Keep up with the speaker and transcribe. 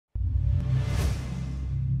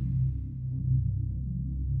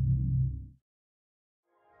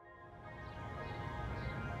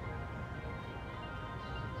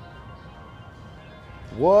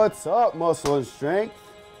What's up, Muscle and Strength?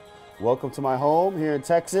 Welcome to my home here in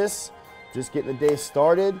Texas. Just getting the day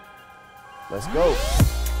started. Let's go.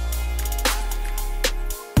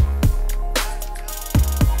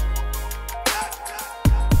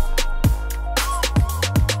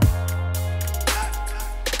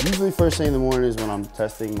 Usually first thing in the morning is when I'm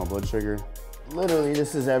testing my blood sugar. Literally,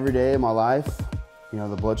 this is every day of my life. You know,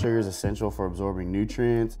 the blood sugar is essential for absorbing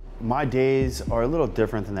nutrients. My days are a little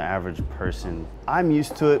different than the average person. I'm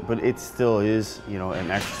used to it, but it still is, you know, an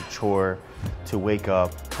extra chore to wake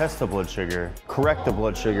up, test the blood sugar, correct the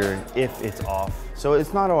blood sugar if it's off. So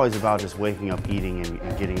it's not always about just waking up, eating,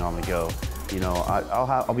 and getting on the go. You know,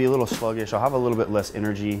 I'll be a little sluggish. I'll have a little bit less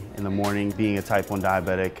energy in the morning, being a type 1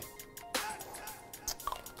 diabetic.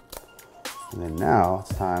 And then now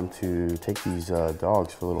it's time to take these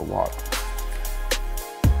dogs for a little walk.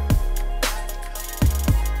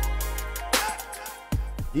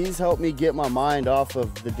 These help me get my mind off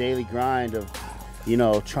of the daily grind of, you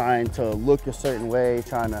know, trying to look a certain way,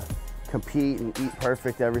 trying to compete and eat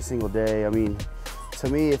perfect every single day. I mean, to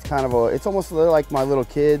me, it's kind of it's almost like my little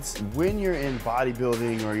kids. When you're in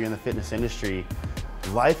bodybuilding or you're in the fitness industry,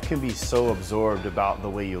 life can be so absorbed about the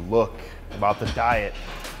way you look, about the diet,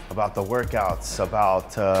 about the workouts,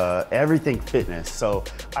 about everything fitness. So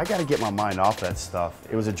I gotta get my mind off that stuff.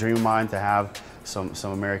 It was a dream of mine to have some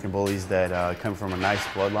American bullies that come from a nice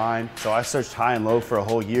bloodline. So I searched high and low for a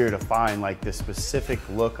whole year to find like the specific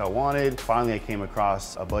look I wanted. Finally, I came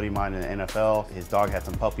across a buddy of mine in the NFL. His dog had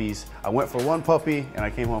some puppies. I went for one puppy and I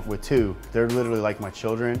came home with two. They're literally like my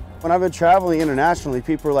children. When I've been traveling internationally,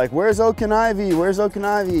 people are like, where's Oak and Ivy? Where's Oak and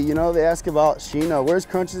Ivy? You know, they ask about Sheena, where's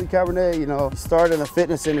Crunches and Cabernet? You know, start in the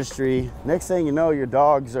fitness industry. Next thing you know, your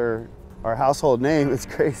dogs are our household name. It's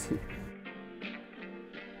crazy.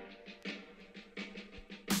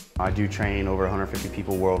 I do train over 150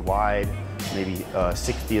 people worldwide. Maybe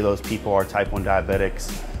 60 of those people are type 1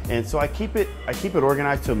 diabetics. And so I keep it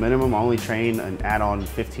organized to a minimum. I only train and add on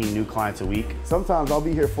 15 new clients a week. Sometimes I'll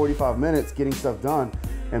be here 45 minutes getting stuff done.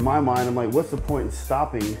 In my mind, I'm like, what's the point in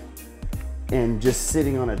stopping and just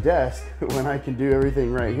sitting on a desk when I can do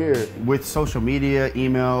everything right here? With social media,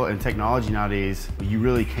 email, and technology nowadays, you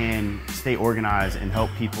really can stay organized and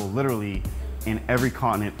help people literally in every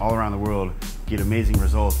continent all around the world get amazing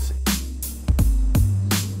results.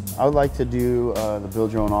 I would like to do the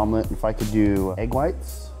build your own omelet. If I could do egg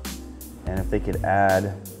whites, and if they could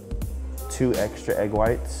add 2 extra egg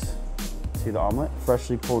whites to the omelet,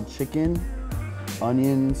 freshly pulled chicken,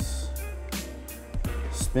 onions,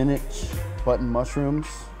 spinach, button mushrooms,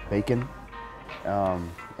 bacon,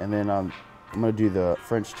 and then I'm gonna do the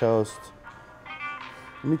French toast.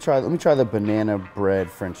 Let me try the banana bread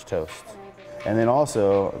French toast. And then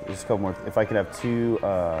also, just a couple more, if I could have 2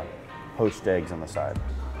 poached eggs on the side.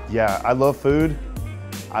 Yeah, I love food.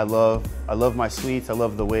 I love my sweets. I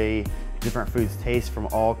love the way different foods taste from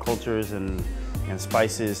all cultures and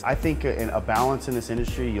spices. I think in a balance in this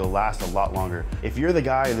industry, you'll last a lot longer. If you're the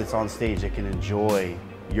guy that's on stage that can enjoy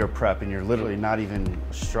your prep and you're literally not even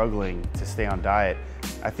struggling to stay on diet,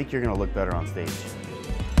 I think you're gonna look better on stage.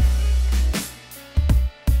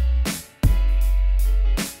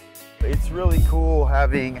 It's really cool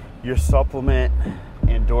having your supplement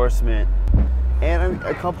endorsement and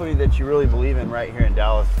a company that you really believe in right here in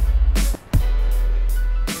Dallas.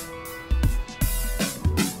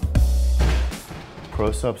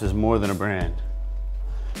 ProSups is more than a brand.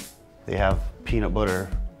 They have peanut butter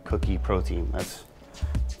cookie protein. It's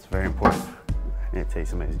very important and it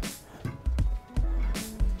tastes amazing.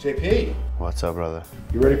 JP. What's up, brother?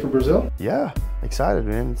 You ready for Brazil? Yeah, excited,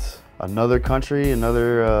 man. It's another country,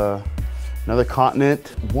 another continent.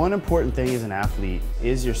 One important thing as an athlete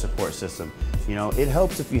is your support system. You know, it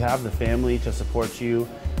helps if you have the family to support you.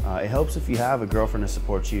 It helps if you have a girlfriend to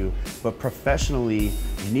support you. But professionally,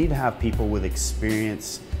 you need to have people with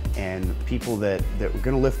experience and people that are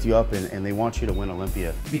going to lift you up and they want you to win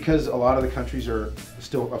Olympia. Because a lot of the countries are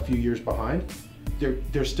still a few years behind,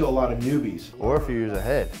 there's still a lot of newbies. Or a few years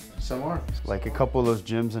ahead. Some are. Like a couple of those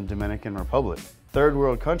gyms in Dominican Republic. Third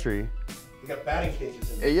world country. You got batting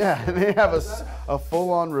cages in there. Yeah, they have a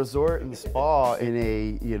full-on resort and spa in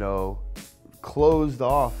a, you know, closed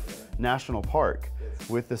off national park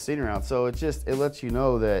with the scene around. So it lets you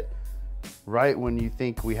know that right when you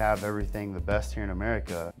think we have everything the best here in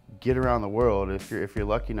America, get around the world. If you're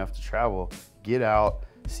lucky enough to travel, get out,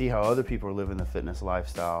 see how other people are living the fitness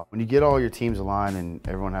lifestyle. When you get all your teams aligned and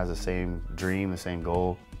everyone has the same dream, the same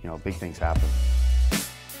goal, you know, big things happen.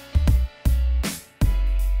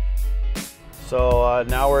 So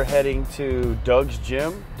now we're heading to Doug's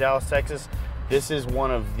Gym, Dallas, Texas. This is one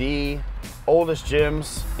of the oldest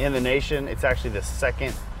gyms in the nation. It's actually the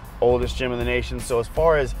second oldest gym in the nation. So as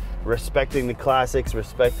far as respecting the classics,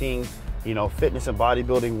 respecting, you know, fitness and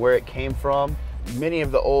bodybuilding, where it came from, many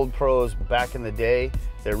of the old pros back in the day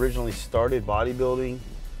that originally started bodybuilding,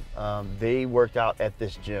 they worked out at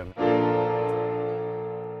this gym.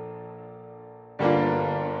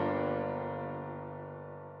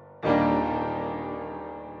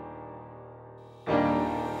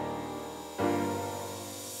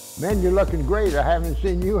 Man, you're looking great. I haven't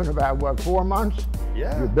seen you in about, what, 4 months?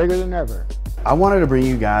 Yeah. You're bigger than ever. I wanted to bring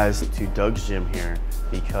you guys to Doug's gym here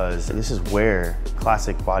because this is where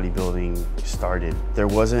classic bodybuilding started. There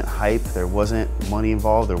wasn't hype, there wasn't money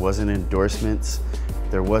involved, there wasn't endorsements,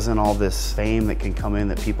 there wasn't all this fame that can come in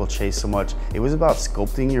that people chase so much. It was about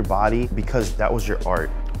sculpting your body because that was your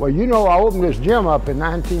art. Well, you know, I opened this gym up in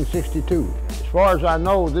 1962. As far as I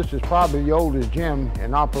know, this is probably the oldest gym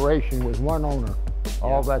in operation with one owner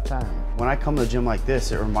all that time. When I come to a gym like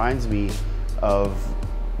this, it reminds me of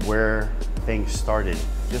where things started.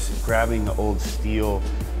 Just grabbing the old steel,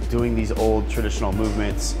 doing these old traditional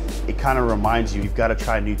movements. It kind of reminds you, you've got to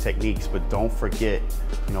try new techniques, but don't forget,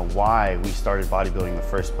 you know, why we started bodybuilding in the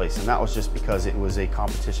first place. And that was just because it was a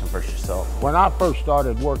competition versus yourself. When I first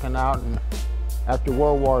started working out, and after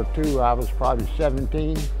World War II, I was probably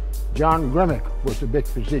 17. John Grimmick was the big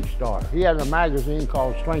physique star. He had a magazine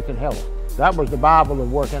called Strength and Health. That was the Bible of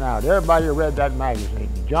working out. Everybody read that magazine.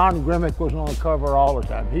 John Grimmick was on the cover all the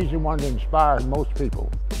time. He's the one that inspired most people.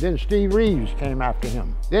 Then Steve Reeves came after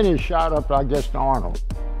him. Then he shot up, I guess, to Arnold.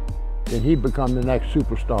 Then he became the next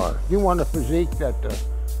superstar. You want a physique that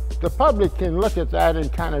the public can look at that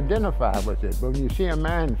and kind of identify with it. But when you see a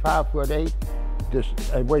man 5'8",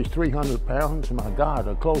 just weighs 300 pounds, my God,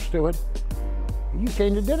 or close to it, you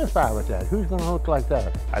can't identify with that. Who's gonna look like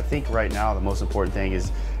that? I think right now the most important thing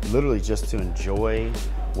is literally just to enjoy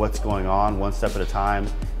what's going on one step at a time.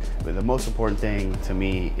 But the most important thing to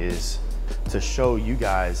me is to show you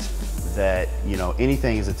guys that, you know,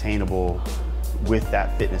 anything is attainable with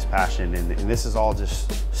that fitness passion. And this is all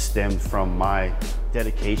just stemmed from my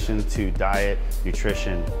dedication to diet,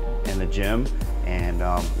 nutrition, and the gym. And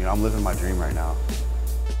you know, I'm living my dream right now.